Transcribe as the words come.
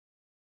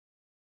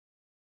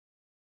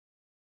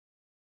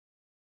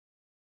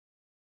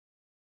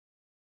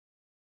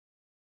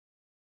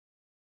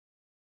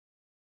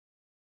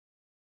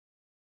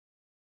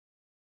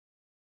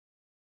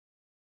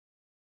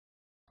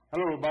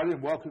Hello, everybody,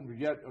 and welcome to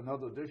yet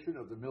another edition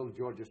of the Middle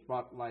Georgia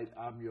Spotlight.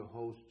 I'm your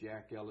host,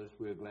 Jack Ellis.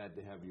 We're glad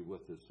to have you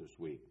with us this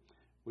week.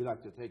 We'd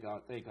like to thank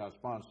our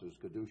sponsors,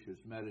 Caduceus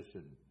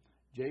Medicine,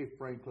 J.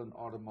 Franklin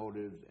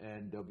Automotives,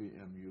 and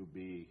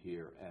WMUB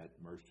here at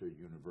Mercer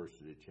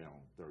University,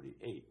 Channel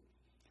 38.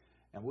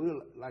 And we'd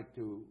like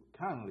to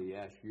kindly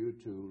ask you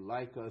to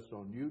like us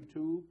on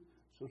YouTube,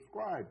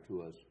 subscribe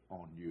to us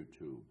on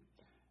YouTube.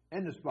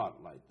 In the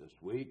Spotlight this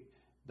week,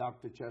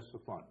 Dr. Chester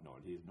Fontenot.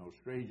 He's no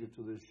stranger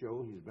to this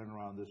show. He's been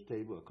around this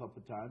table a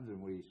couple of times,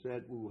 and we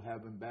said we will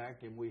have him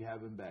back, and we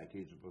have him back.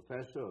 He's a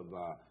professor of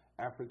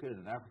African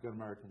and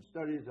African-American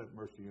Studies at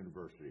Mercer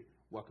University.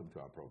 Welcome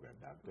to our program,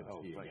 Doc. Good to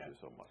see you again. Thank you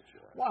so much.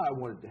 Why I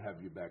wanted to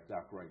have you back,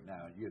 Doc, right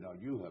now,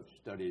 you have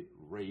studied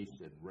race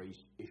and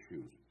race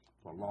issues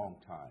for a long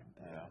time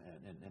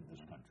in this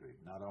country,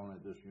 not only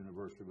at this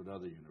university, but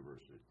other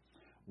universities.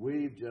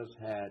 We've just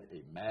had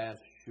a mass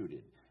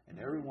shooting. And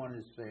everyone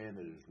is saying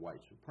that it's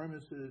white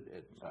supremacist.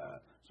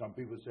 Some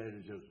people say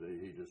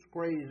he's just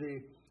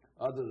crazy.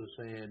 Others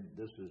are saying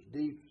this is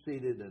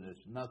deep-seated and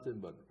it's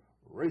nothing but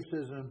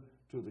racism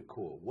to the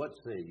core. What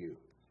say you?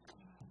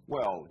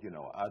 Well,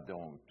 I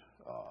don't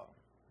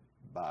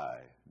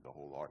buy the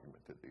whole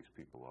argument that these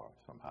people are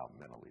somehow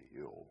mentally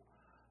ill.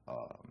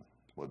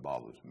 What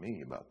bothers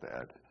me about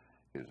that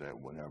is that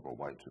whenever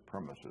white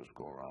supremacists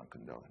go around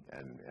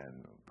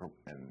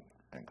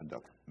and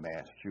conduct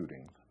mass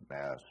shootings,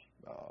 mass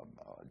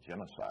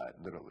genocide,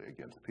 literally,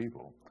 against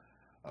people,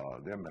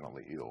 they're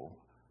mentally ill.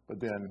 But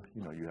then,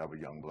 you have a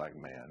young black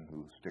man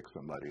who sticks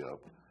somebody up,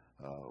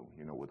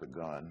 with a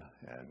gun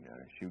and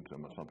shoots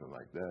them or something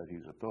like that.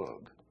 He's a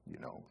thug,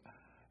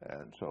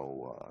 And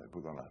so if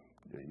we're going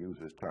to use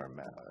this term,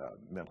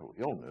 mental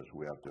illness,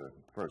 we have to,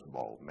 first of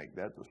all, make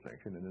that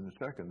distinction. And then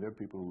the second, there are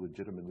people who are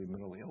legitimately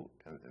mentally ill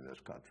in this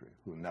country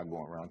who are not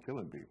going around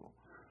killing people.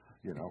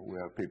 We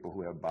have people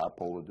who have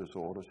bipolar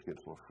disorder,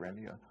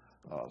 schizophrenia,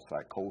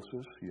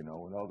 psychosis,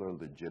 and other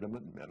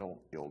legitimate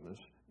mental illness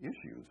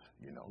issues,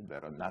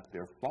 that are not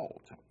their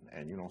fault.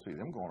 And you don't see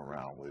them going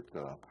around with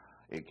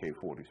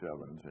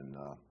AK-47s and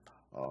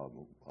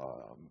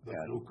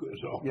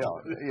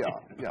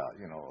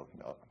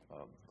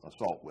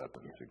assault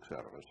weapons,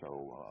 etc.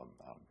 So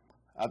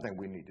I think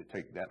we need to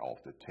take that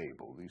off the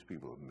table. These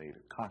people have made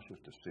a conscious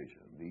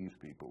decision. These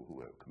people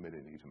who have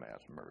committed these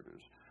mass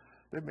murders,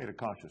 they've made a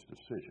conscious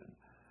decision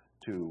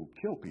to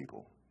kill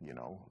people,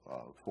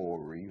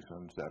 for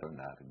reasons that are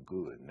not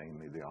good.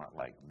 Namely, they aren't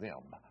like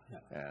them. Yeah.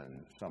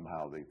 And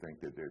somehow they think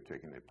that they're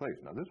taking their place.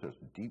 Now, this has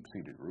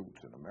deep-seated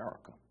roots in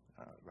America.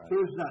 Right? So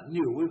it's not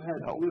new. We've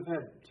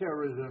had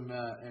terrorism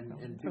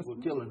and people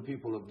killing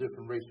people of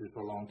different races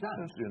for a long time.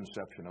 Since the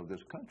inception of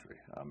this country.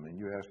 I mean,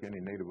 you ask any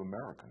Native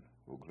American,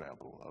 for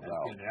example,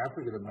 about any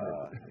African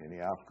American. Any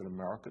African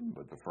American,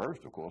 but the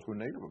first, of course, were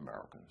Native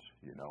Americans,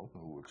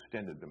 who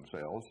extended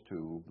themselves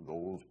to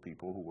those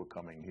people who were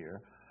coming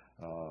here,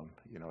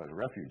 as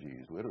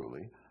refugees,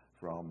 literally,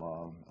 from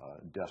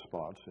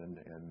despots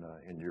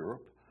in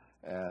Europe.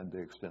 And they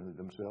extended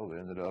themselves,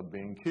 ended up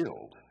being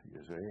killed,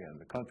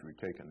 and the country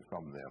taken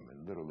from them,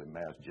 and literally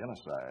mass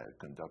genocide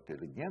conducted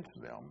against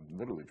them,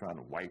 literally trying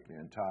to wipe the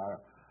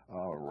entire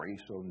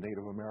race of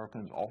Native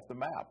Americans off the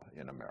map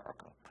in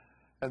America.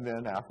 And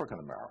then African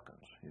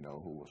Americans,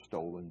 who were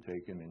stolen,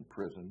 taken,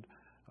 imprisoned,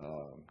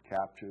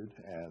 captured,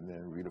 and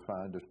then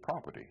redefined as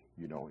property,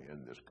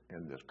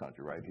 in this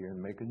country, right here in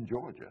Macon,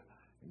 Georgia,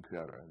 et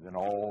cetera. And then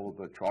all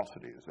the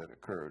atrocities that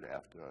occurred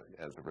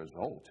as a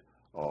result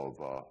of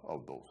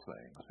those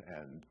things,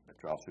 and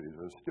atrocities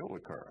are still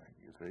occurring,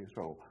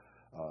 So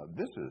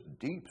this is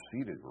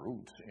deep-seated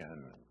roots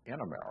in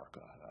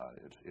America.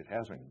 It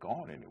hasn't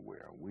gone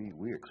anywhere.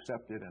 We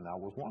accept it, and I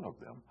was one of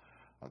them,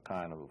 a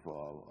kind of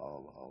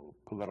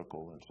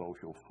political and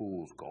social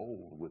fool's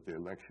gold with the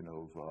election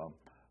of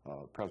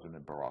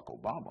President Barack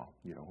Obama,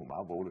 whom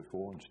I voted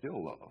for and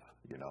still love,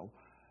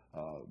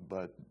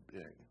 but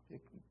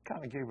it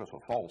kind of gave us a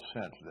false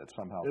sense that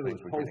somehow things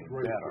were getting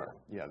better.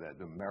 Yeah, that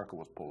America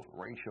was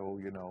post-racial,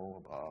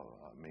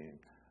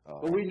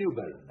 but we knew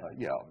better than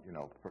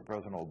that.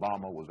 President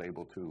Obama was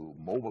able to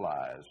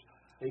mobilize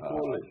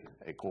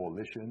a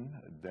coalition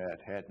that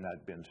had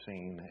not been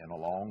seen in a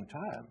long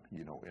time,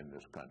 in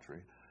this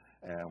country,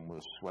 and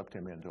swept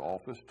him into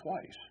office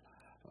twice.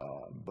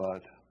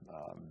 But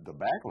the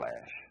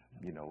backlash,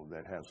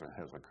 that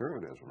has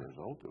occurred as a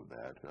result of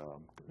that,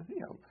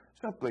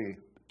 simply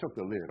took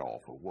the lid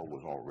off of what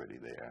was already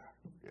there.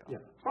 Yeah,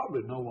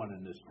 probably no one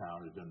in this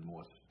town has done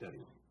more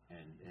study,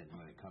 and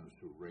when it comes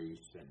to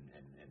race and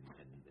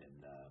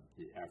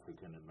the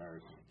African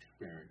American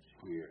experience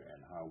here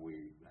and how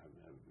we have,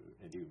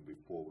 and even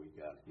before we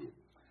got here.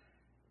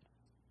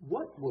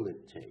 What will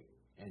it take?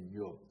 And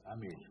I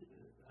mean,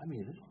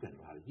 it's been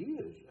a lot of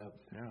years.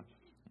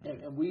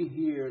 And we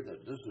hear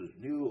that this is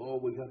new. Oh,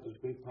 we got this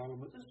big problem,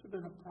 but this has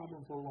been a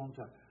problem for a long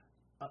time.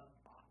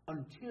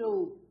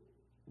 Until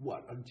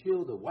what?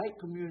 Until the white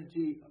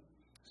community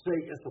say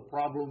it's a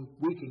problem,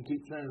 we can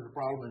keep saying it's a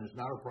problem, and it's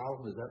not a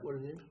problem. Is that what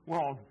it is?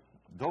 Well,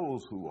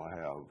 those who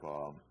have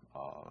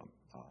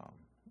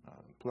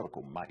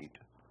political might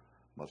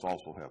must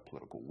also have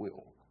political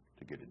will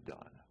to get it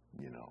done,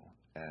 you know.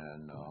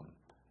 And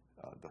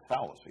the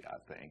fallacy, I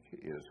think,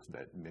 is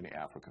that many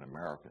African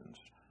Americans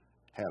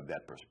have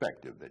that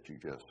perspective that you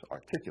just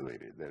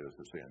articulated. That is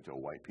to say, until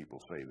white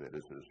people say that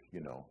this is, you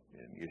know,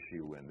 an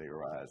issue and they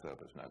rise up,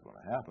 it's not going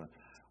to happen.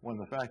 When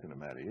the fact of the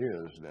matter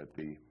is that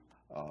the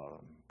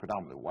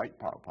predominantly white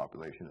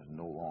population is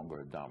no longer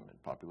a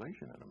dominant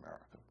population in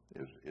America.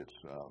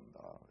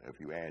 If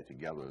you add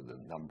together the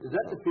numbers, is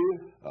that the fear?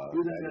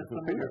 That is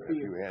the fear. If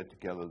you add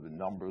together the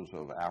numbers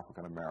of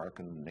African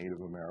Americans, Native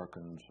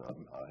Americans,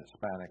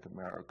 Hispanic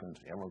Americans,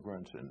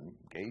 immigrants, and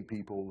gay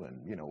people,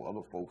 and you know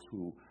other folks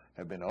who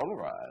have been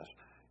otherized,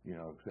 you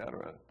know, et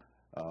cetera.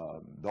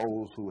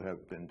 Those who have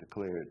been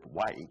declared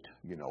white,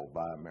 you know,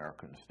 by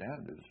American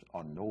standards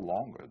are no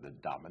longer the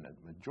dominant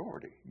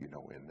majority, you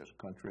know, in this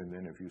country. And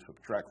then if you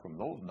subtract from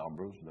those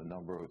numbers the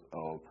number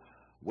of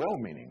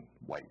well-meaning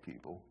white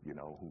people, you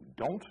know, who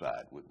don't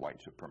side with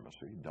white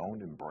supremacy,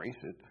 don't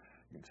embrace it,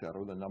 et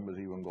cetera, the numbers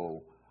even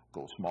go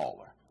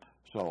smaller.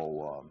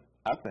 So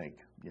I think,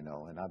 you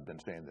know, and I've been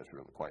saying this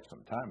really quite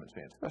some time, and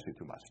saying especially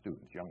to my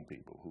students, young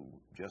people who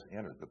just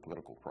entered the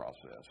political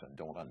process and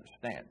don't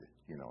understand it,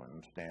 you know, and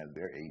understand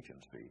their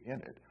agency in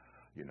it,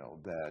 you know,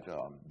 that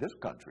this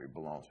country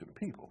belongs to the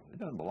people. It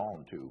doesn't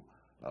belong to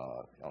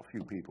a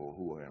few people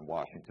who are in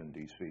Washington,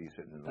 D.C.,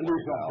 sitting in the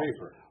White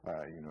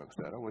House, you know, et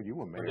cetera. Well, you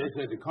were mayor. But they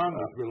said the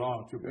Congress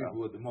belongs to people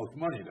with the most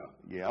money, though.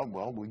 Yeah,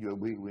 well, we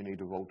need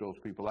to vote those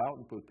people out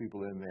and put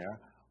people in there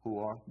who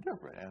are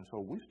different, and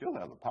so we still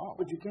have the power.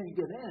 But you can't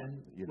get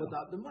in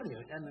without the money.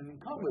 And an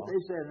incumbent,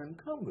 they say an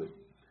incumbent.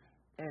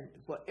 And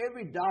for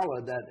every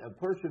dollar that a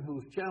person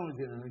who's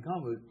challenging an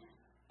incumbent,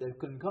 the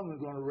incumbent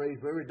is going to raise,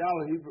 for every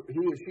dollar he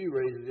or she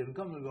raises, the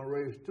incumbent is going to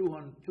raise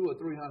 $200 or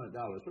 $300.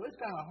 So it's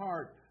kind of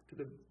hard to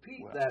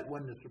compete that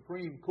when the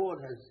Supreme Court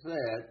has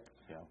said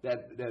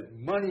that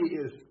money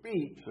is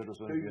speech.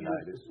 Citizens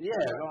United. Yeah,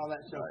 and all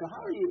that stuff. So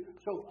how do you?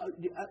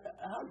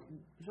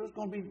 So it's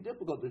going to be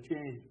difficult to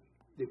change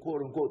the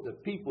quote unquote the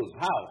people's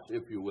house,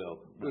 if you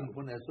will,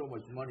 when there's so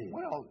much money.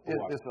 Well,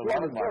 it's a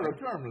lot of money.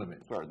 Term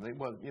limits. Certainly.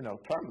 Well, you know,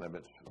 term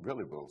limits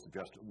really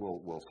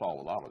will solve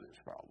a lot of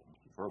these problems.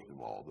 First of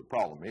all, the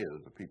problem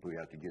is the people you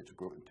have to get to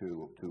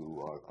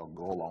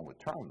go along with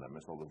term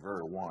limits are the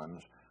very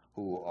ones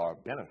who are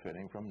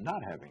benefiting from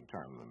not having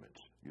term limits.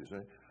 You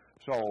see,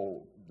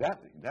 so that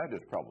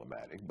is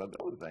problematic. But the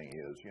other thing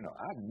is, you know,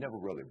 I've never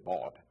really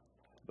bought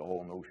the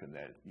whole notion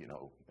that, you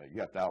know, you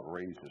have to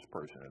outraise this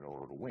person in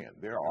order to win.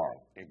 There are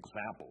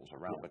examples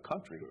around the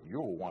country.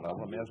 You were one of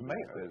them as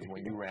mayor, as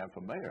when you ran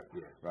for mayor,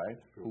 right?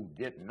 Who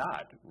did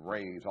not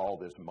raise all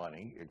this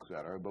money, et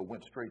cetera, but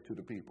went straight to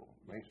the people,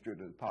 went straight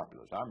to the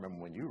populace. I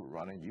remember when you were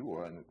running, you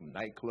were in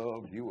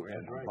nightclubs, you were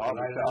in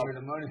barber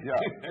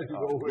shops,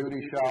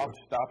 beauty shops,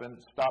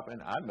 stopping.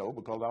 I know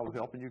because I was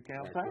helping you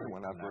campaign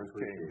when I first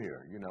came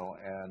here, you know,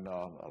 and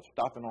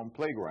stopping on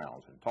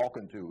playgrounds and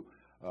talking to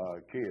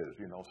kids,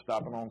 you know,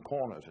 stopping on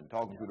corners and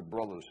talking to the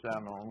brothers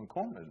standing on the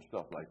corners and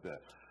stuff like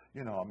that.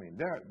 You know, I mean,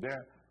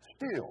 they're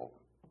still,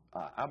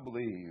 I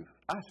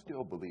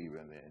still believe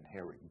in the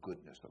inherent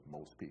goodness of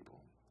most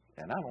people.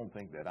 And I don't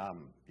think that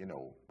I'm,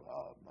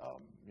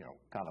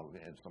 kind of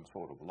in some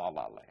sort of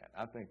la-la land.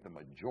 I think the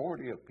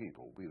majority of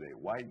people, be they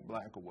white,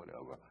 black, or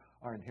whatever,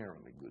 are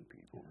inherently good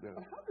people. But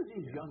how do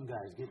these young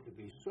guys get to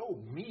be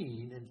so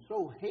mean and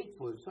so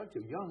hateful at such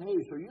a young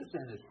age? So you're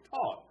saying it's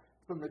taught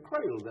from the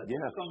cradle that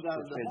comes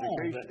out of the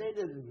home, that they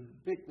didn't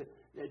pick the.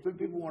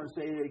 People want to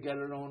say they got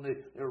it on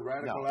they're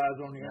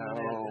radicalized on the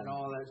internet and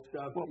all that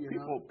stuff. Well,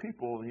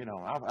 people, you know,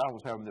 I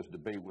was having this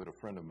debate with a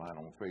friend of mine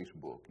on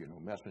Facebook, you know,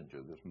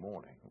 Messenger this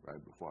morning,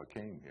 right before I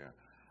came here,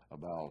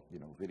 about, you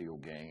know, video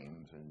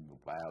games and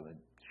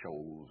violent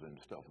shows and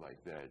stuff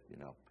like that. You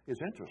know,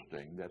 it's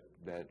interesting that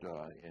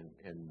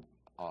in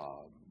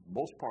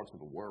most parts of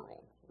the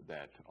world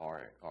that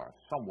are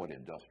somewhat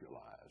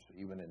industrialized,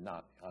 even in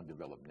not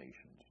undeveloped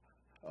nations.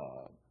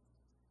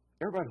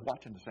 Everybody's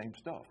watching the same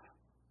stuff,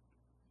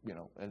 you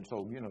know, and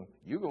so, you know,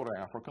 you go to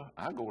Africa,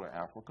 I go to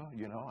Africa,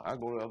 you know, I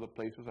go to other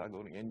places, I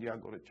go to India, I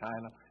go to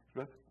China.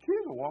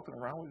 Kids are walking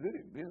around with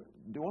video,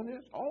 doing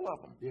this, all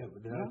of them. Yeah,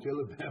 but they're not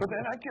killing people. But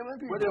they're not killing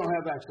people. But they don't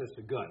have access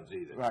to guns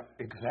either. Right,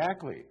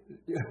 exactly.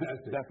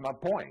 That's my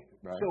point.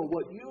 Right. So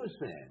what you're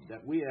saying,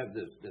 that we have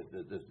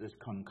this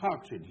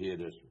concoction here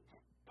that's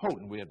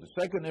potent. We have the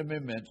Second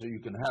Amendment, so you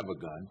can have a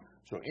gun.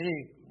 So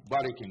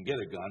anybody can get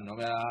a gun, no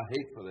matter how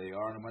hateful they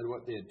are, no matter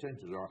what their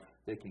intentions are,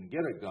 they can get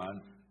a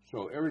gun.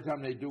 So every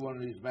time they do one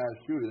of these mass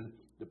shootings,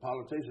 the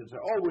politicians say,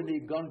 oh, we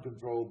need gun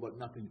control, but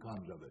nothing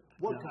comes of it.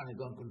 What kind of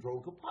gun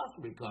control could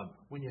possibly come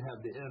when you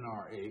have the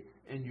NRA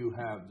and you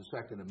have the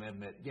Second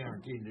Amendment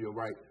guaranteeing your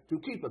right to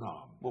keep an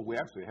arm? Well, we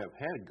actually have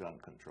had gun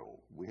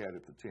control. We had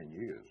it for 10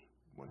 years.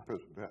 When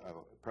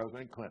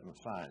President Clinton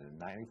signed in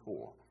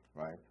 '94,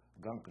 right,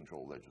 gun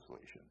control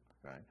legislation,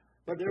 right?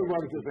 But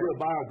everybody could still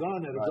buy a gun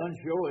at a gun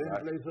show and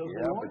place those.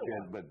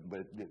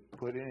 But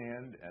put it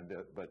in, and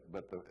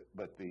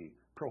but the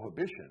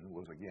prohibition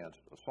was against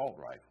assault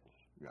rifles,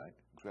 right,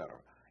 et cetera.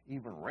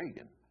 Even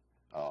Reagan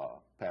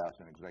passed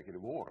an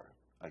executive order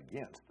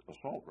against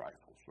assault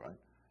rifles, right?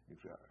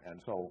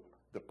 And so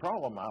the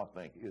problem, I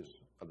think, is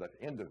the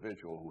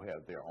individual who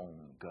has their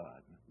own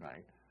gun,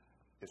 right?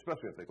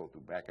 Especially if they go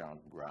through background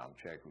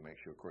checks, we make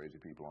sure crazy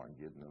people aren't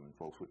getting them, and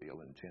folks with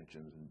ill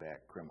intentions and bad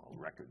criminal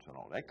records and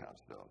all that kind of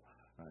stuff,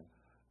 right?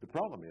 The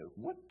problem is,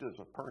 what does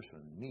a person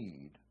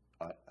need,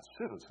 a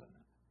citizen,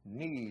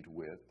 need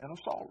with an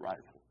assault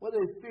rifle? Well,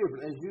 they're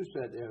fearful. As you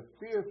said, they're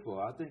fearful.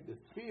 I think the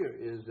fear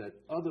is that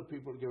other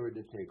people get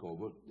ready to take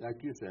over. Like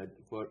you said,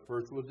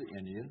 first was the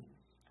Indians,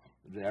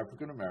 the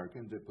African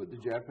Americans. They put the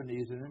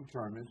Japanese in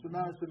internment. So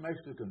now it's the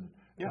Mexican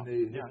and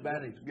the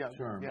Hispanic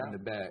term in the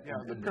back. Yeah,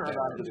 the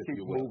paradigm just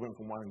keeps moving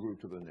from one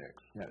group to the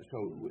next. Yeah,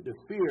 so the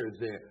fear is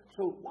there.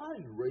 So why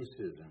is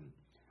racism,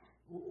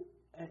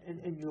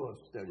 in your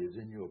studies,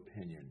 in your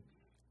opinion,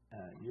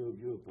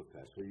 you're a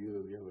professor,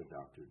 you have a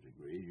doctorate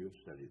degree, you've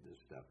studied this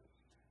stuff.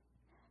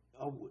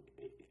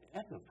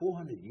 After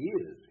 400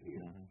 years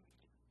here,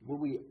 will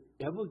we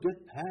ever get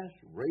past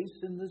race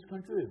in this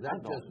country? Is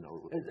that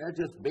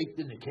just baked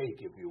in the cake,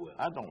 if you will?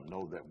 I don't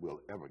know that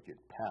we'll ever get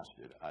past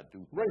it. I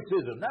do.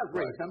 Racism, not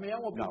race. I mean, I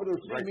want people to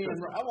see me.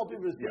 I want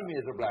people to see me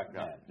as a black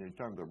man. In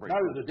terms of race,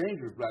 not as a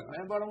dangerous black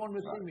man, but I want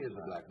them to see me as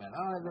a black man. I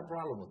don't have no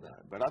problem with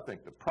that. But I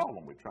think the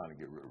problem with trying to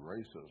get rid of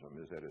racism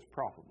is that it's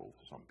profitable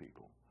for some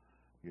people.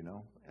 You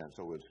know, and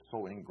so it's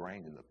so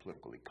ingrained in the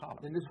political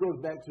economy. And this goes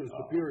back to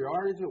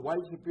superiority, to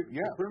white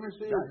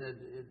supremacy,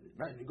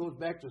 and it goes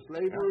back to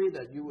slavery,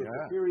 that you were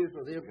superior,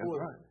 so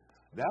therefore...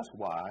 That's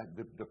why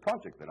the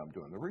project that I'm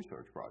doing, the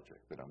research project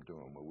that I'm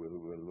doing, where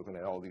we're looking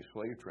at all these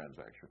slave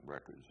transaction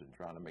records and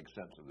trying to make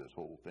sense of this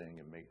whole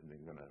thing and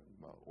they're going to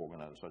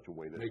organize in such a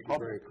way that makes it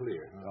very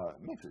clear.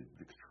 Makes it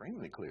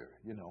extremely clear.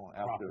 You know,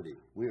 after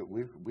we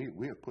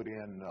have put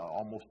in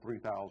almost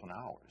 3,000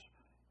 hours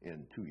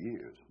in 2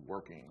 years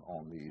working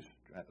on these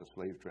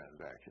slave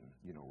transaction,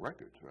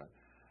 records, right?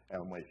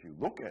 And if you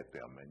look at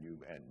them and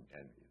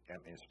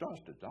it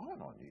starts to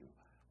dawn on you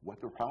what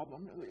the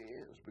problem really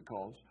is,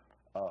 because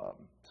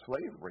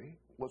slavery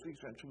was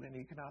essentially an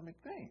economic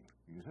thing,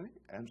 you see?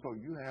 And so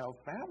you have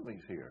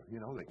families here,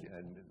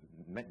 and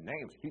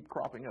names keep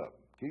cropping up,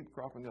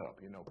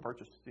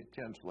 purchase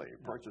 10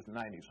 slaves, purchase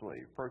 90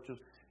 slaves, purchase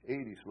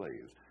 80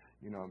 slaves,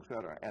 et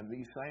cetera. And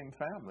these same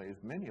families,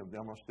 many of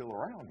them are still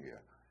around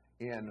here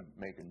in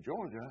Macon,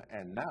 Georgia,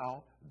 and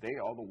now they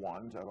are the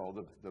ones that are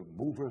the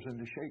movers and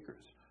the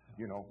shakers,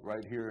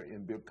 right here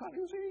in Bibb County.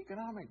 It was an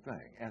economic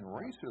thing, and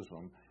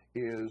racism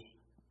is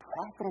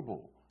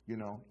profitable,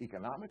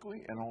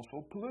 economically and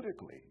also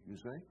politically, you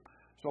see.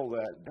 So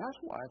that's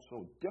why it's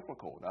so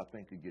difficult, I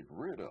think, to get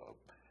rid of.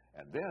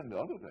 And then the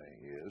other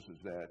thing is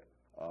that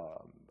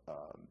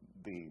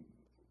the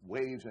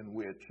ways in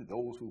which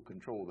those who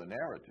control the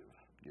narrative,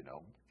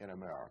 in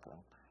America,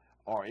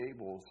 are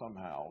able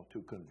somehow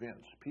to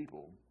convince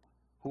people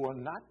who are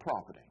not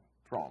profiting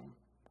from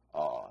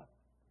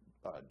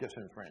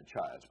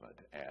disenfranchisement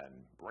and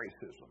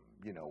racism,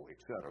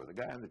 et cetera. The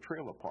guy in the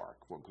trailer park,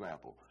 for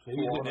example. So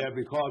he's in there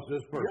because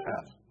this person.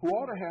 Who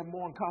ought to have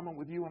more in common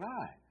with you and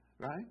I,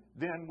 right,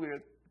 than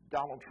with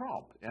Donald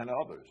Trump and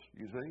others,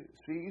 you see,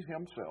 sees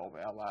himself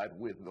allied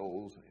with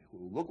those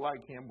who look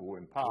like him, who are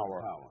in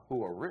power,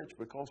 who are rich,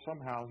 because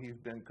somehow he's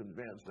been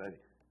convinced that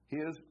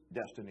his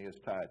destiny is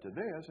tied to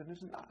theirs, and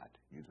it's not,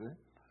 you see.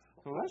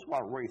 So that's why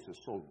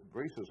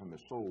racism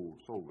is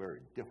so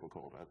very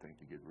difficult, I think,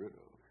 to get rid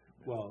of.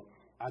 Well,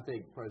 I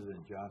think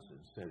President Johnson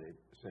said it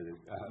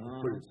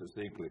pretty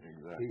succinctly.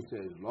 Exactly. He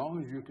said, as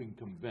long as you can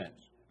convince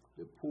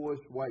the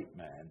poorest white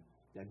man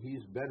that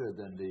he's better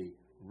than the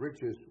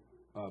richest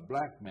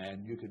black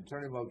man, you can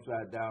turn him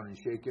upside down and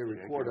shake every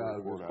quarter out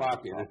of his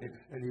pocket,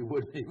 and he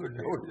wouldn't even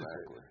notice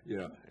it.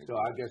 Exactly. So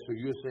I guess what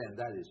you're saying,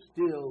 that is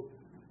still...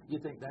 You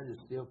think that is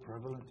still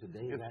prevalent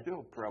today? It's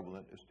still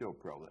prevalent. It's still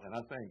prevalent. And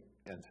I think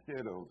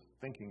instead of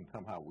thinking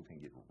somehow we can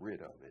get rid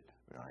of it,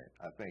 right,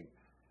 I think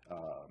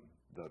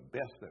the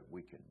best that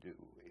we can do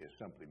is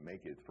simply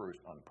make it first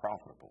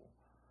unprofitable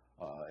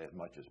as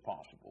much as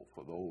possible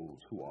for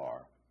those who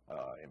are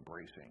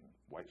embracing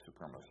white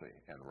supremacy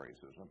and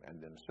racism.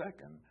 And then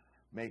second,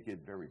 make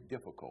it very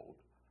difficult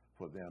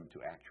for them to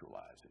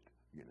actualize it,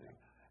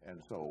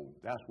 And so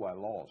that's why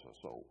laws are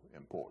so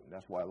important.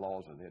 That's why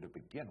laws are there to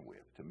begin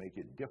with, to make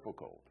it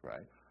difficult,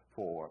 right,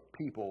 for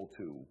people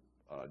to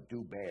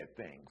do bad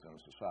things in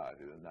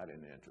society that are not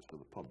in the interest of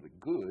the public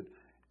good.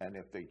 And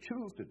if they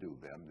choose to do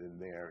them, then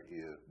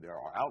there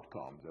are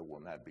outcomes that will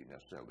not be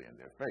necessarily in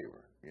their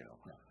favor,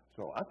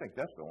 So I think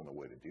that's the only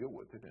way to deal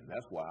with it, and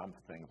that's why I'm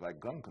for things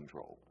like gun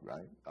control,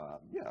 right?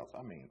 Yes,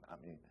 I mean,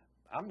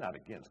 I'm not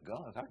against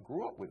guns. I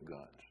grew up with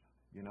guns,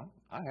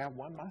 I have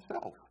one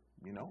myself.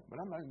 But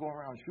I'm not going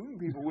around shooting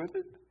people with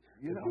it.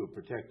 You will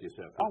protect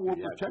yourself. I will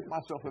protect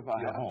myself if I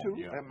have to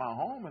at my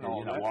home and all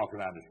that. You're not walking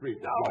down the street.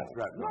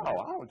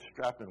 I would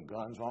strap them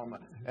guns on.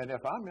 And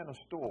if I'm in a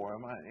store,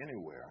 I'm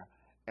anywhere,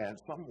 and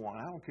someone,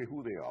 I don't care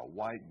who they are,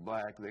 white,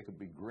 black, they could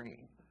be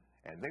green,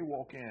 and they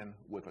walk in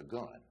with a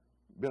gun,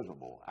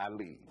 visible, I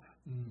leave.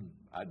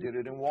 I did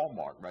it in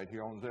Walmart right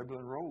here on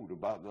Zebulon Road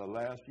about the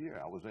last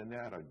year. I was in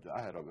there.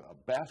 I had a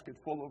basket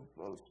full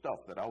of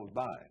stuff that I was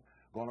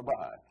going to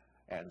buy.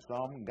 And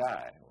some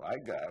guy,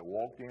 white guy,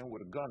 walked in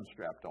with a gun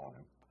strapped on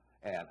him.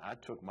 And I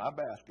took my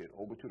basket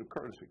over to the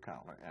courtesy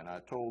counter, and I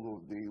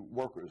told the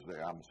workers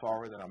there, I'm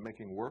sorry that I'm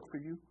making work for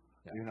you.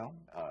 Yeah. You know,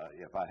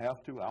 if I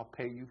have to, I'll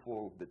pay you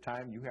for the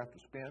time you have to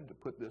spend to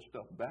put this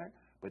stuff back.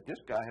 But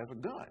this guy has a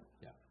gun.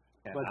 Yeah.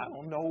 And I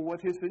don't know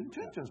what his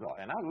intentions are.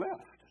 And I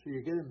left. So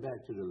you're getting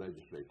back to the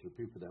legislature,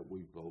 people that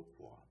we vote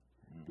for,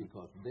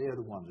 because they're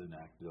the ones that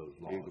enact those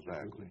laws.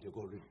 Exactly. To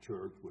go to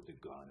church with a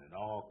gun and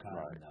all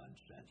kinds of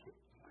nonsense.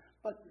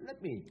 But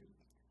let me,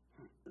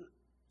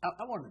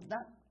 I want to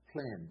not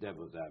playing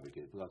devil's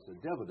advocate, because the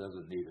devil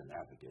doesn't need an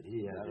advocate.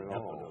 He has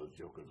enough of those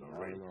jokers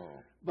already.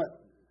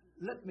 But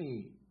let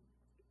me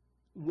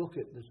look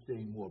at this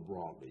thing more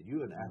broadly.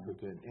 You're an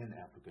African and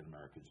African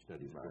American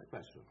studies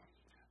professor.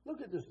 Look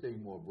at this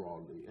thing more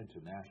broadly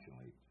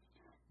internationally.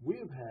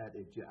 We've had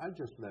I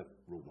just left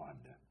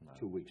Rwanda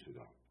 2 weeks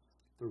ago.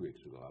 3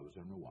 weeks ago, I was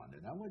in Rwanda,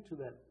 and I went to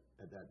that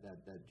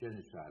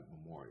genocide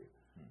memorial.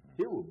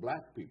 Here were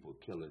black people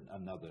killing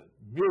another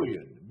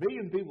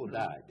million people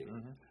died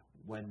there.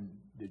 When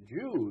the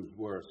Jews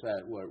were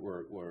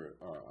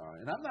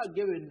and I'm not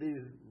giving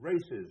these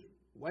racist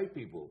white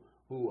people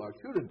who are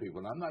shooting people,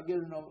 and I'm not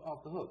getting them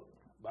off the hook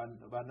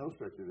by no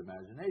stretch of the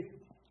imagination.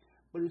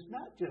 But it's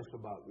not just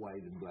about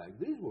white and black.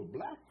 These were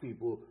black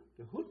people,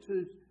 the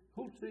Hutus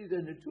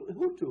and the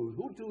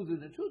Hutus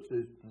and the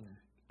Tutsis.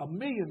 1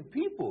 million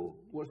people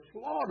were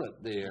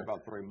slaughtered there. In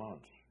about 3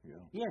 months. Yeah.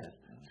 Yes.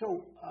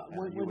 So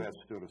when the U.S.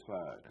 stood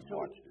aside and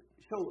watched it.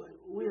 So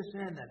we're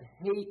saying that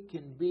hate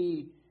can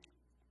be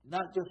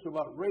not just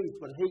about race,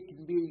 but hate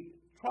can be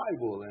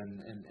tribal,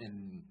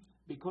 and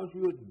because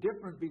you're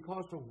different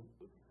because of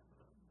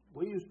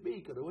where you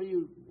speak or the way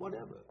you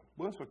whatever.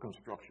 Well, it's a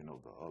construction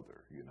of the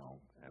other, you know,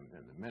 and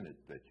the minute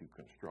that you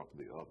construct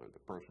the other, the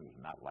person is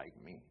not like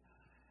me,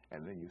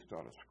 and then you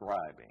start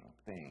ascribing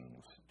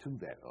things to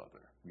that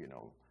other, you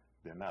know,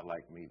 they're not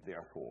like me,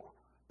 therefore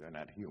they're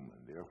not human,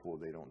 therefore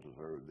they don't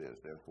deserve this,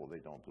 therefore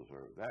they don't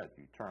deserve that.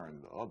 You turn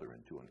the other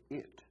into an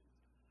it.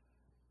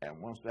 And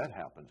once that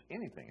happens,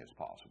 anything is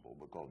possible,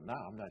 because now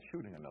I'm not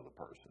shooting another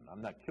person.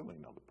 I'm not killing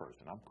another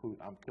person.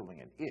 I'm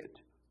killing an it,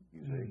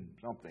 you say,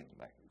 something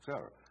like, et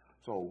cetera.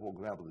 So, for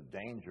example, the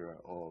danger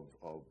of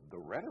the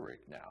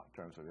rhetoric now in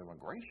terms of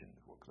immigration,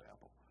 for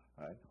example,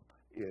 right,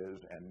 is,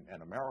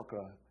 and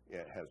America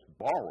has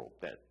borrowed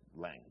that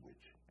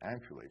language,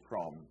 actually,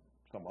 from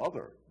some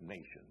other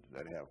nations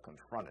that have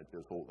confronted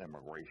this whole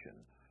immigration,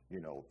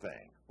 you know,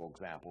 thing. For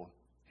example,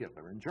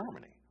 Hitler in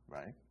Germany,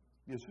 right?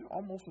 It's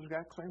almost the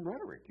exact same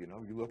rhetoric. You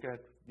know, you look at,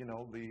 you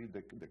know,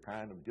 the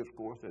kind of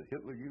discourse that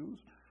Hitler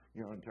used,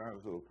 you know, in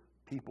terms of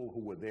people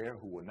who were there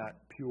who were not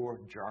pure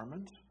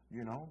Germans,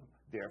 you know,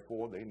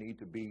 therefore they need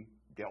to be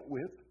dealt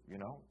with, you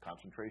know,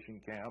 concentration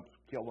camps,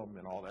 kill them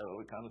and all that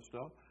other kind of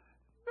stuff.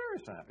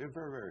 Very,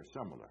 very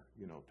similar,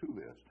 you know, to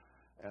this.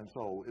 And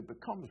so it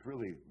becomes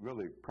really,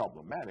 really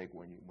problematic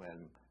when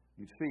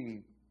you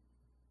see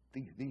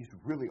these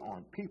really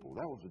aren't people.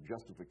 That was a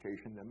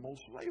justification that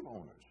most slave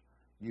owners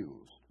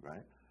used,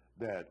 right?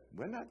 That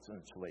we're not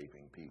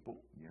enslaving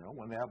people, you know,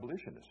 when the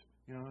abolitionists,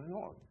 you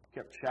know,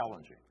 kept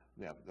challenging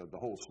the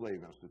whole slave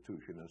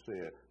institution and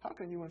said, how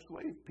can you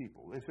enslave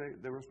people? They say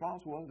they're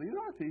responsible. Well, these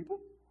are people.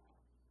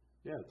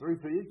 Yeah, 3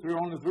 feet, 3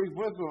 on the 3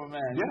 foot of a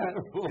man. Yeah,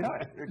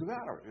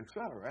 et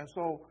cetera. And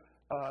so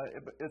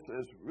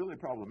it's really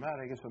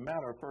problematic. It's a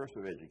matter first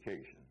of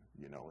education.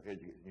 You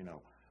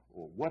know,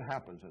 what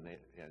happens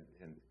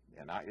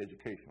in our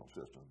educational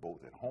system, both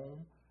at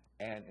home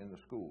and in the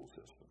school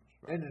systems.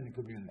 Right? And in the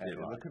community at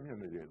large. In the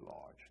community at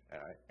large.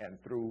 And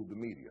through the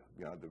media,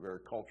 you know, the very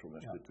cultural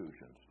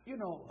institutions. You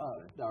know,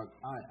 Doc,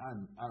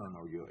 I don't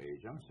know your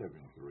age. I'm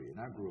 73, and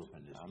I grew up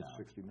in this town. I'm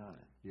 69.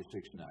 You're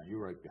 69.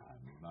 You're right behind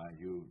me.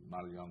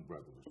 My young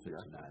brother was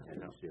 69. He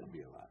will still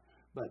be alive.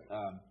 But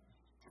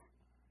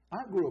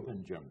I grew up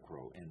in Jim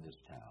Crow in this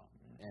town,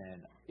 and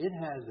it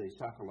has a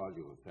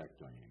psychological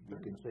effect on you.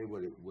 You can say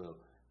what it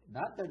will.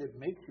 Not that it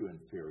makes you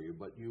inferior,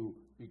 but you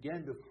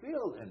begin to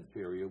feel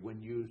inferior when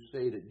you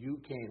say that you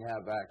can't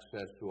have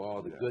access to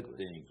all the good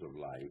things of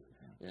life,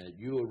 and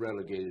you are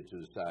relegated to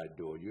the side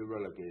door, you're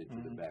relegated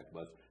to the back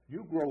bus.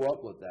 You grow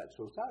up with that.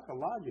 So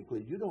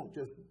psychologically, you don't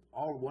just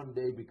all one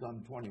day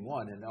become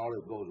 21 and all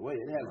it goes away.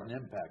 It has an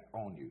impact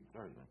on you.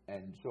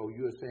 And so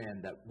you're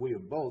saying that we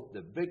are both,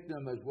 the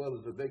victim as well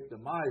as the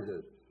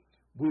victimizers,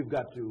 we've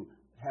got to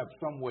have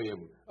some way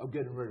of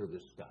getting rid of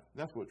this stuff.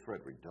 That's what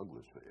Frederick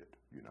Douglass said,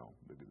 you know,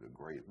 the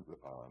great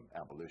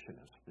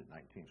abolitionist, the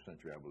 19th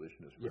century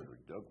abolitionist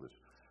Frederick Douglass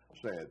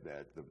said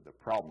that the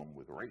problem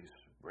with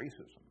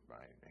racism,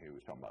 right, he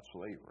was talking about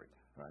slavery,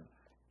 right,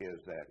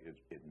 is that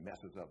it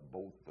messes up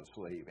both the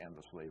slave and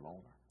the slave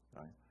owner,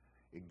 right?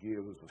 It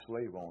gives the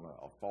slave owner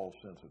a false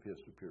sense of his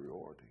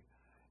superiority,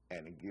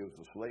 and it gives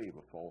the slave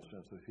a false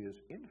sense of his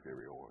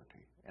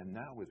inferiority. And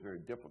now it's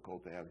very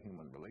difficult to have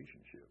human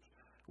relationships.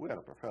 We had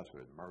a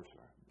professor at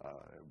Mercer,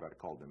 everybody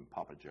called him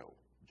Papa Joe,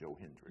 Joe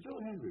Hendricks. Joe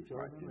Hendricks,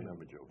 right? You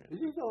remember Joe Hendricks?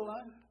 Is he still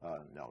alive?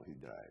 No, he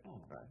died. Oh.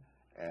 Right.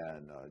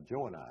 And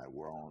Joe and I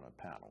were on a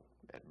panel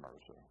at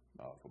Mercer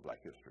for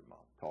Black History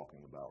Month, talking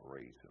about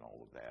race and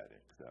all of that,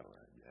 et cetera.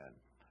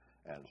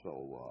 And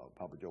so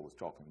Papa Joe was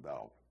talking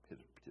about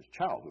his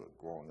childhood,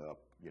 growing up,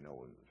 you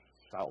know, in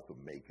south of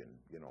Macon,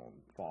 you know,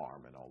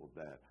 farm and all of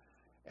that,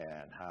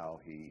 and how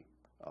he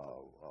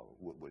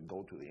would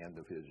go to the end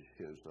of his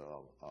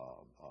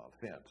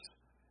fence,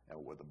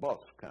 and where the bus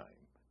came,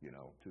 you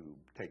know, to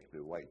take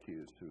the white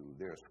kids to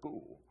their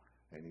school.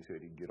 And he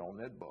said he'd get on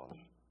that bus,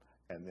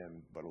 and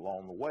then, but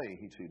along the way,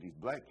 he'd see these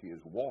black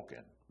kids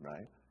walking,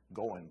 right,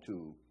 going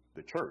to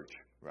the church,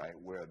 right,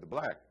 where the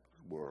black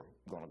were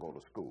going to go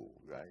to school,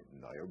 right?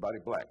 No, everybody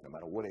black, no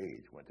matter what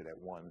age, went to that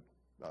one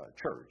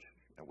church,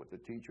 and with the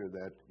teacher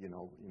that, you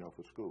know,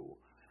 for school.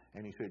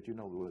 And he said, you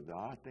know, the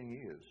odd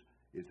thing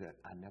is that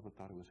I never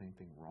thought there was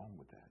anything wrong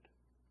with that.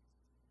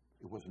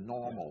 It was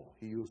normal.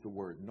 He used the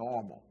word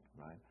normal,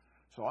 right?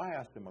 So I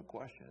asked him a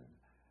question,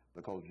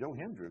 because Joe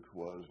Hendricks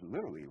was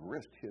literally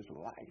risked his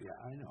life. Yeah,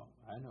 I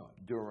know.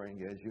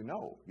 During, as you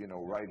know,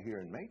 right here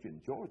in Macon,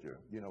 Georgia,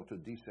 you know, to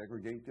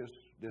desegregate this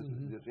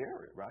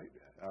area, right,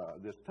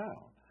 this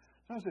town.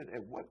 So I said,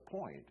 at what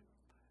point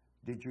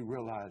did you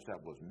realize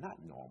that was not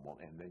normal,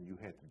 and then you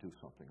had to do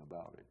something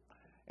about it?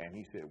 And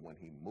he said when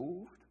he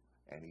moved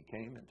and he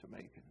came into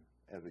Macon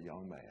as a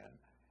young man,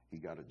 he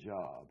got a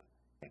job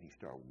and he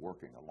started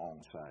working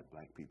alongside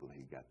black people, and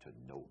he got to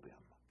know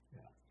them.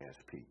 Yeah. As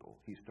people.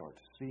 He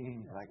starts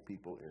seeing black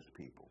people as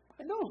people.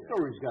 And those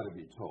stories got to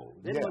be told.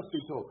 They must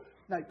be told.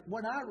 Like,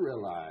 when I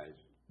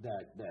realized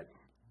that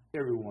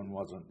everyone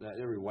wasn't, that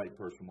every white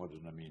person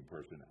wasn't a mean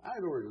person,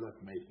 I'd already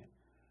left Macon.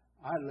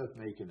 I left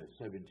Macon at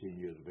 17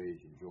 years of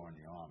age and joined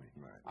the Army.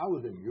 Right. I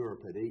was in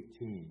Europe at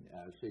 18,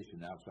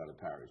 stationed outside of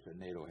Paris, at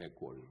NATO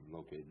headquarters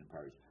located in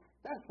Paris.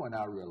 That's when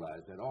I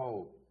realized that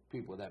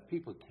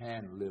people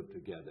can live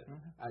together.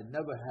 Mm-hmm. I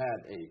never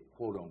had a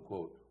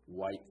quote-unquote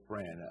white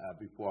friend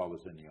before I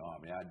was in the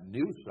Army. I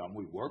knew some.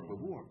 We worked, but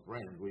we weren't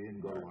friends. We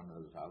didn't go to one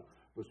another's house.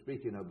 But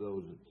speaking of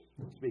those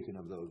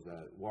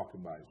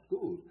walking by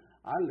schools,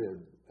 I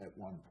lived at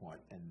one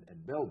point in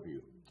Bellevue,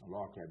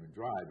 Log Cabin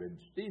Drive, and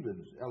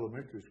Stevens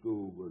Elementary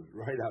School was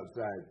right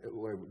outside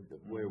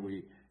where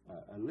we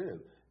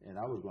lived. And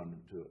I was going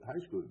to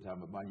high school at the time,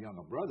 but my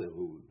younger brother,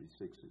 who would be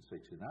 69,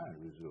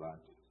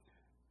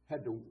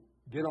 had to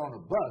get on a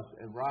bus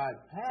and ride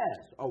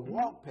past or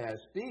walk past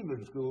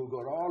Stevens School, go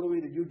all the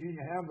way to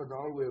Eugenia Hammond,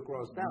 all the way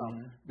across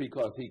town,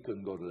 because he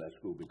couldn't go to that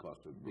school because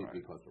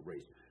of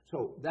race.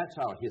 So that's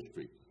our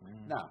history.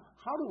 Now,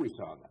 how do we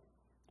solve that?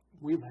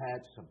 We've had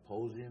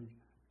symposiums.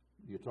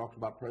 You talked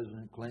about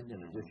President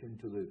Clinton, in addition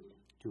to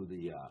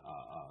the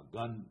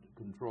gun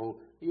control.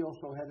 He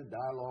also had a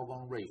dialogue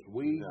on race.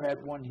 We had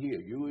one here.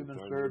 You even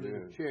served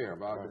as the chair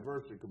of our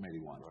diversity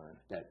committee once.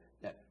 Right.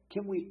 That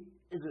can we?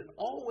 Is it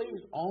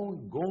always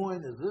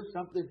ongoing? Is this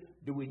something?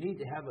 Do we need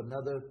to have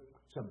another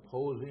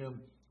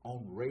symposium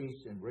on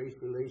race and race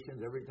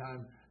relations every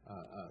time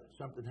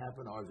something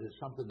happens, or is it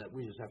something that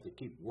we just have to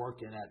keep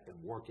working at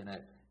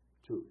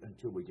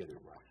until we get it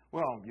right?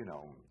 Well,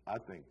 I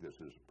think this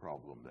is a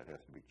problem that has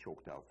to be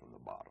choked out from the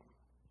bottom.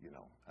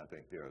 I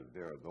think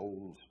there are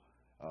those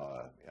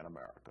in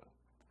America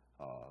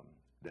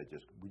that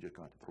we just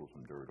got to throw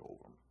some dirt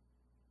over them,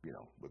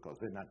 because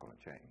they're not going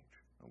to change.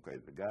 Okay,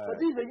 the guys.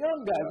 But these are young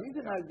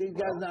guys. These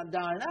guys not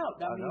dying out.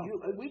 I mean,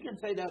 we can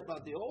say that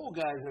about the old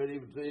guys that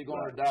even say they're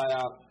going to die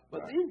out.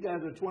 But these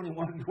guys are 21,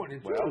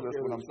 22. Well, that's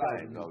what I'm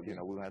saying. No,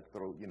 we're going to have to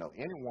throw,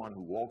 anyone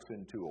who walks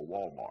into a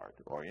Walmart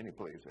or any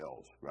place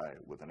else,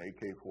 right, with an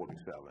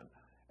AK-47,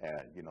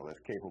 and,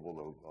 that's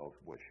capable of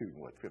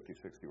shooting, 50,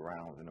 60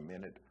 rounds in a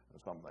minute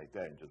or something like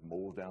that, and just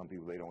mows down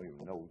people they don't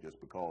even know just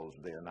because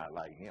they're not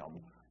like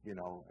him, and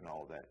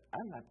all that.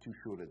 I'm not too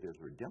sure that there's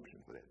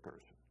redemption for that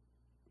person.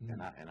 And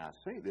I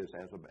say this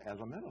as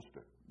a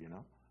minister,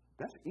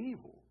 that's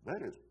evil.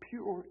 That is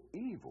pure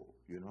evil,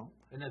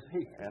 And that's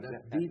hate. And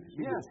that's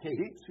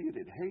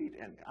deep-seated hate.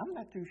 And I'm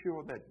not too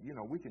sure that,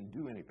 we can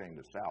do anything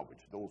to salvage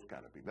those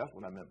kind of people. That's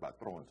what I meant by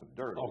throwing some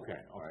dirt on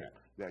them, right?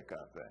 That kind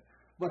of thing.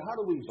 But how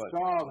do we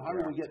how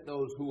do we get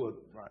those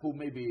who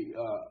maybe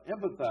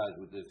empathize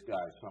with this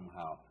guy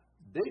somehow?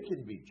 They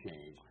can be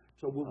changed.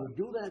 So will we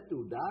do that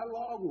through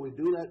dialogue? Will we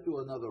do that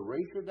through another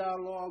racial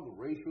dialogue,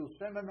 racial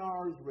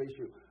seminars, or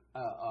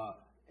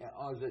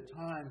is it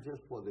time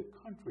just for the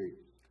country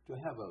to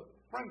have a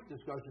frank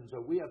discussion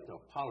so we have to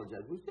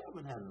apologize? We still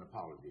haven't had an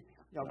apology.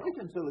 Now,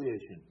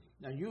 reconciliation.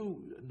 Now,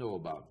 you know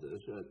about this.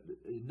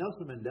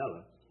 Nelson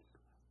Mandela,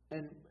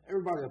 and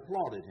everybody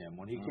applauded him.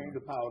 When he came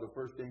to power, the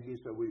first thing he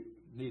said, we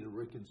need a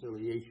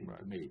reconciliation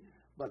committee.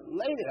 But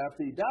later,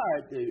 after he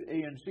died, the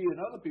ANC and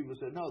other people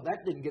said, no, that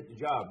didn't get the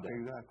job done.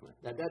 Exactly.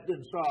 That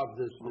didn't solve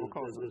this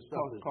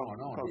stuff that's going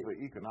on. Because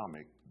the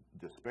economic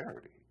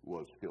disparity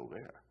was still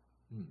there.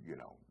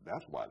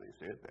 That's why they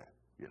said that.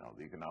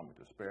 The economic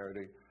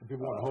disparity. If you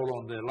want to hold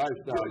on to their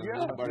lifestyle,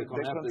 they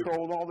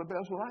controlled all the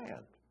best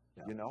land.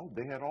 Yeah. You know,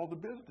 they had all the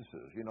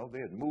businesses. You know, they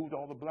had moved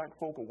all the black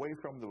folk away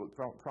from the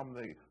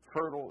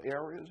fertile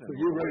areas. And so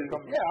you're ready to,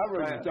 I'm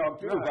ready to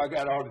talk to you if I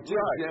got all the chips.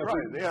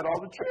 Right. They had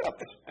all the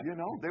chips. You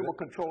know, they were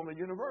controlling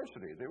the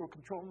university. They were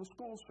controlling the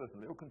school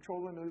system. They were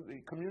controlling the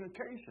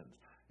communications.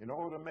 In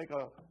order to make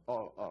a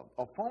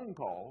phone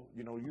call,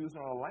 you know,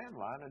 using a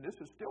landline, and this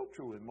is still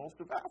true in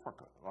most of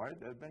Africa, right?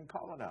 They've been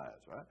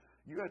colonized, right?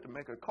 You had to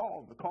make a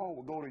call. The call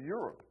would go to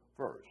Europe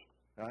first,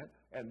 right?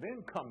 And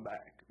then come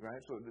back,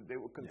 right? So that they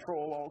would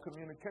control all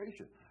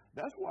communication.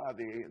 That's why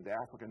the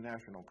African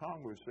National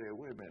Congress said,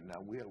 wait a minute,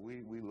 now we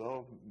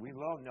love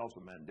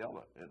Nelson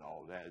Mandela and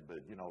all that,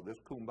 but you know, this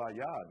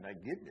kumbaya,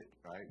 not getting it,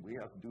 right? We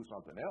have to do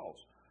something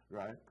else,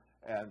 right?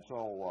 And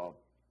so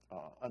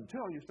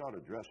until we start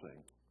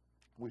addressing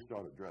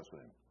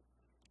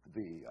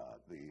the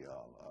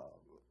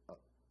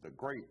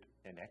great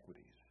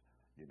inequities,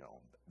 you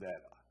know,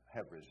 that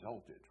have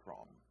resulted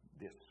from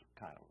this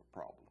kind of a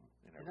problem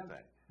and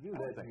everything. I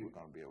don't think we're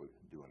going to be able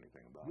to do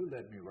anything about it. You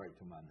led me right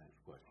to my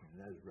next question,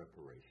 and that is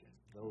reparation.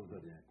 Those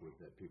are the inequities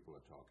that people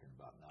are talking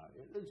about now.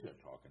 At least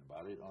they're talking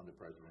about it on the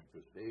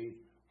presidential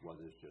stage, whether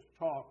it's just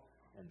talk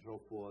and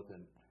so forth.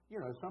 And, you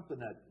know, it's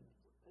something that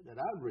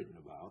I've written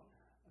about.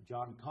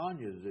 John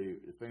Conyers,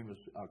 the famous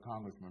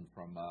congressman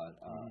from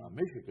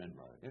Michigan,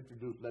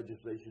 introduced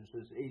legislation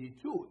since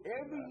 '82.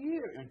 Every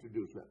year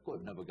introduced that. Of course,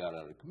 never got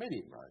out of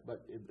committee,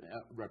 but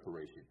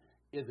reparation.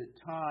 Is it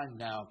time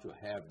now to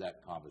have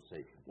that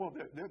conversation? Well,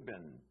 there have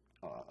been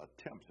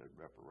attempts at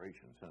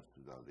reparation since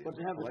the but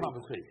to have the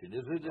conversation.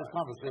 Is it this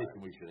conversation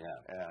we should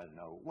have?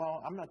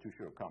 Well, I'm not too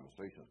sure a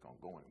conversation is going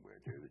to go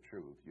anywhere, to tell you the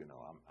truth. You know,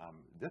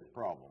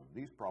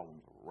 these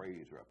problems of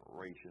raise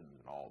reparations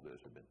and all this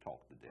have been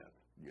talked to death.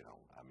 You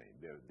know, I mean,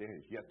 there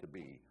has yet to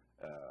be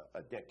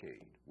a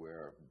decade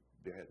where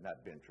there has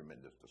not been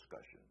tremendous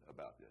discussion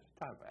about this. It's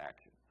time for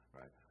action,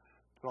 right?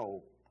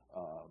 So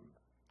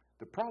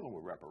the problem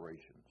with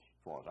reparations,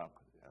 as far as I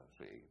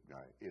see,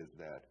 right, is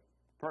that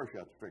first you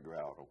have to figure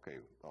out, okay,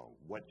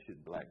 what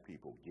should black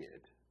people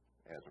get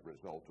as a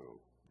result of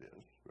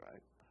this,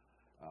 right?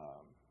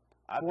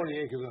 40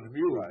 acres on a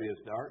mule would be a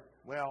start.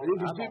 Well, you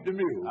can keep the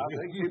mule. They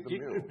can keep the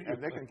mule,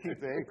 and they can keep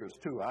the acres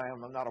too.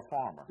 I'm not a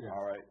farmer,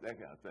 all right, that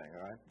kind of thing,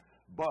 all right?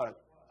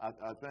 But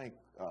I think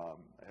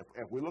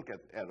if we look at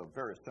a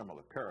very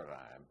similar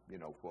paradigm, you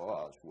know, for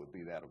us would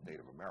be that of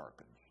Native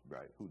Americans,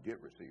 right, who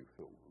did receive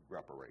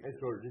reparations. And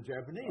so the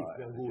Japanese,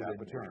 who in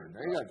turn,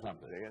 they got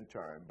something. They in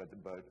turn, but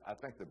I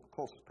think the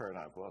closest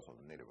paradigm for us are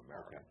the Native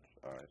Americans,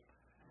 all right?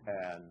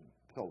 And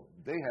so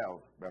they have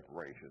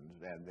reparations,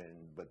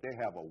 but they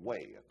have a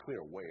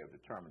clear way of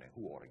determining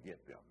who ought to get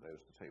them. That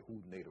is to say,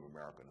 who's Native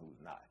American, who's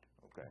not.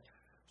 Okay,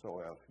 so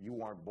if you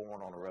weren't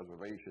born on a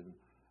reservation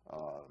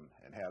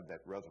and have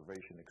that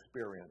reservation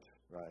experience,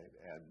 right,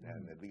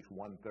 and at least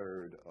 1/3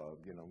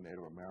 of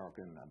Native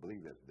American, I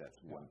believe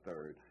that's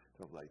 1/3,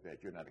 stuff like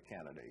that, you're not a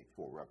candidate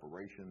for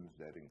reparations.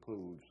 That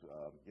includes,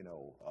 you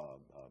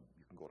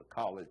can go to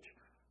college.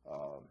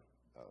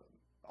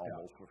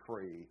 Almost for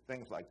free,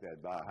 things like that,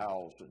 buy a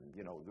house, and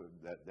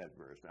that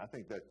various thing. I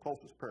think that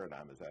closest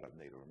paradigm is that of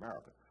Native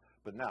American.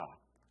 But now,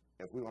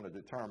 if we want to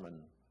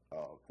determine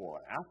for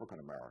African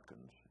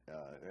Americans,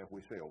 if we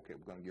say, okay,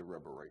 we're going to give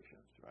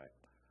reparations, right?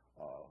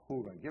 Who are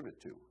we going to give it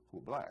to? Who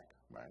are black,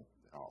 right?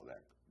 All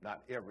that.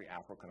 Not every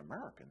African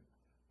American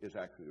is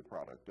actually the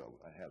product of,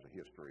 has a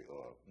history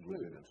of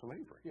rooted in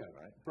slavery. Yeah,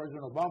 right.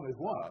 President Obama is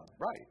one.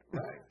 Right.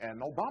 And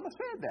Obama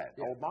said that.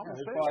 Yeah. Obama his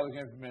said father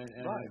came from and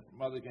his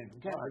mother came from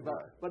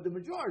Canada. But the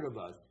majority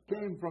of us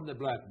came from the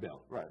Black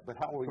Belt. Right.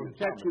 But how are we from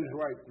Texas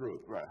right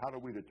through? Right. How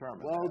do we determine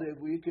that?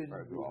 We can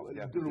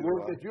do the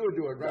work that you're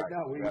doing right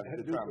now. We have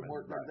to do some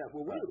work like that.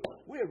 Well,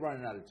 we're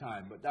running out of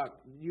time. But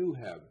Doc, you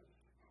have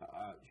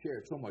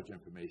shared so much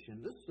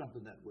information. This is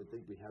something that we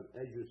think we have,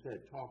 as you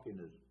said, talking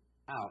is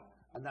out.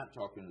 I'm not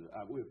talking,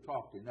 we've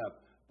talked enough,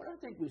 but I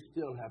think we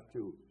still have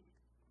to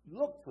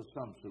look for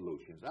some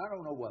solutions. I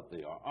don't know what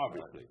they are,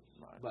 obviously,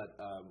 but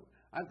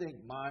I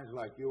think minds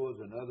like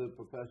yours and other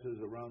professors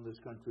around this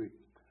country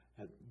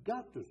have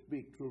got to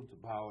speak truth to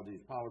power,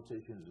 these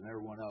politicians and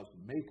everyone else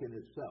making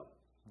itself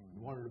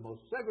one of the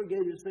most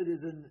segregated cities,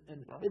 and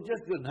it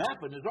just didn't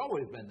happen. It's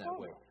always been that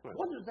way.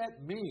 What does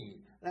that mean?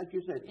 Like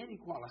you said,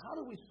 inequality. How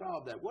do we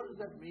solve that? What does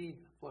that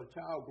mean for a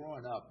child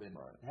growing up in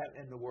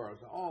the world?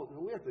 So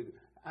we have to.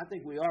 I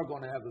think we are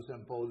going to have a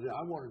symposium.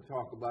 I want to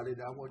talk about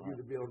it. I want you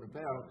to be on the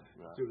panel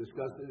to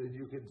discuss it. And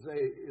you can say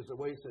it's a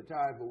waste of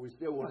time, but we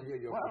still want to hear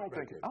your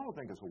perspective. I don't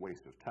think it's a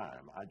waste of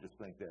time. I just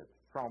think that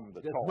from the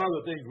there's talk, some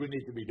other things we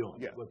need to be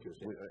doing. Yeah. What you're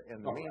saying.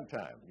 In the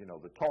meantime,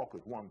 the talk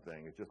is one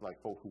thing. It's just like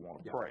folks who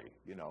want to pray.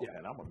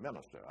 And I'm a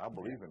minister. I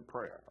believe in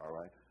prayer. All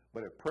right.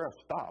 But if prayer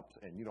stops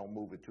and you don't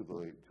move it to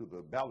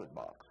the ballot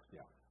box,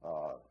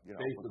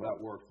 faith without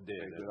works dead.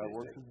 Faith without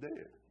works is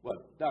dead. Well,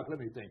 Doc, let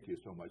me thank you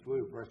so much.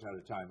 We're fresh out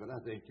of time, but I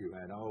thank you,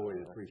 man. I always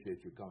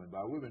appreciate you coming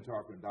by. We've been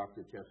talking to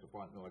Dr. Chester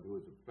Fontenot, who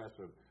is a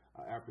professor of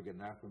African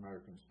and African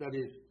American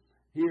Studies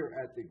here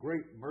at the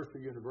great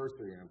Mercer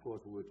University. And, of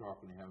course, we were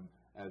talking to him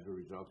as a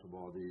result of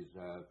all these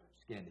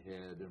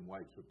skinhead and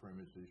white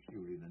supremacist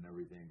shooting and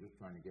everything, just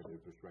trying to get their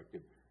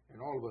perspective.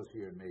 And all of us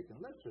here in Macon,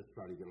 let's just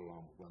try to get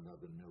along with one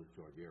another in the Mills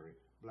George area,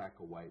 black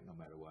or white, no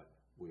matter what.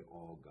 We're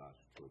all God's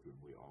children.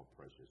 We're all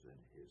precious in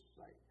His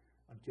sight.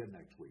 Until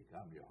next week,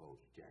 I'm your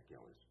host, Jack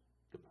Ellis.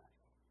 Goodbye.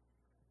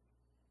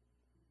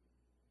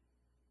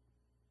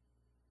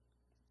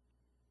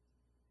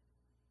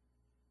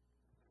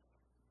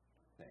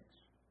 Thanks.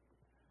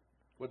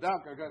 Well,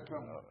 Doc, I got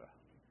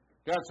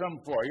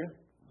something for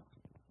you.